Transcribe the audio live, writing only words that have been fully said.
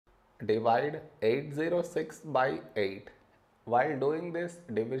divide 806 by 8. While doing this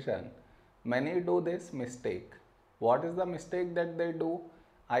division, many do this mistake. What is the mistake that they do?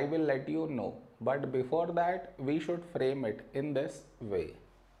 I will let you know. But before that, we should frame it in this way.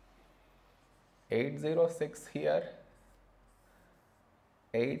 806 here,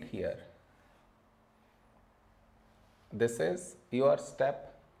 8 here. This is your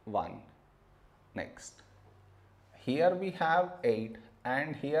step 1. Next, here we have 8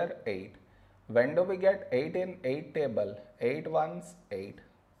 and here 8. When do we get 8 in 8 table? 8 ones 8.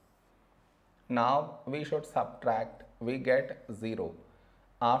 Now we should subtract. We get 0.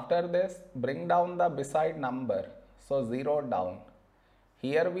 After this, bring down the beside number. So 0 down.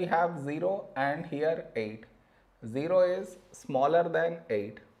 Here we have 0 and here 8. 0 is smaller than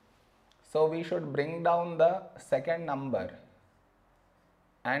 8. So we should bring down the second number.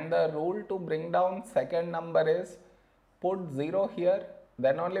 And the rule to bring down second number is put 0 here,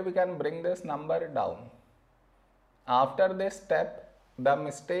 then only we can bring this number down. After this step, the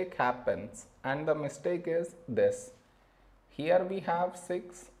mistake happens, and the mistake is this. Here we have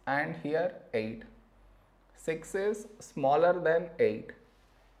 6 and here 8. 6 is smaller than 8.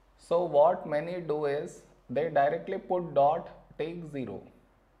 So what many do is they directly put dot, take 0,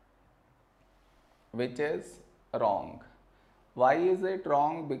 which is wrong. Why is it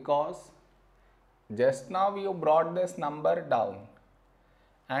wrong? Because just now you brought this number down,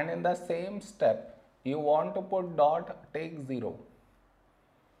 and in the same step you want to put dot, take 0,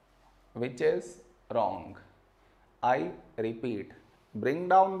 which is wrong. I repeat, bring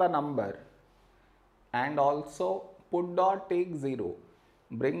down the number and also put dot, take 0.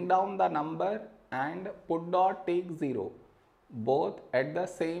 Bring down the number and put dot, take 0. Both at the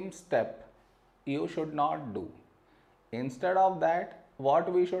same step you should not do. Instead of that,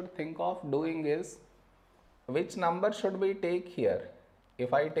 what we should think of doing is, which number should we take here?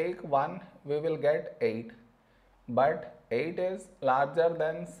 If I take 1, we will get 8, but 8 is larger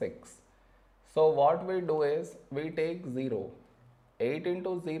than 6. So what we do is, we take 0. 8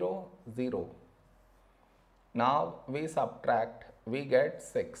 into 0, 0. Now we subtract, we get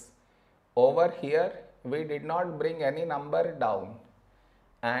 6. Over here, we did not bring any number down,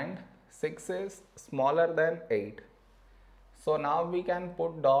 and 6 is smaller than 8. So now we can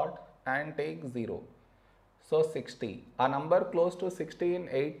put dot and take 0. So 60. A number close to 60 in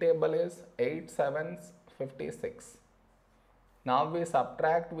 8 table is 8 sevens 56. Now we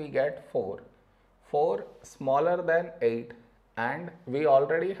subtract, we get 4. 4 smaller than 8, and we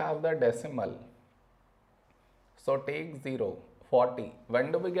already have the decimal. So take 0. 40.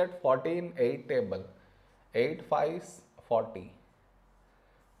 When do we get 40 in 8 table? 8 fives 40.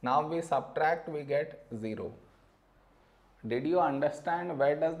 Now we subtract, we get 0. Did you understand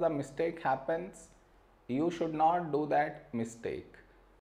where does the mistake happens? You should not do that mistake.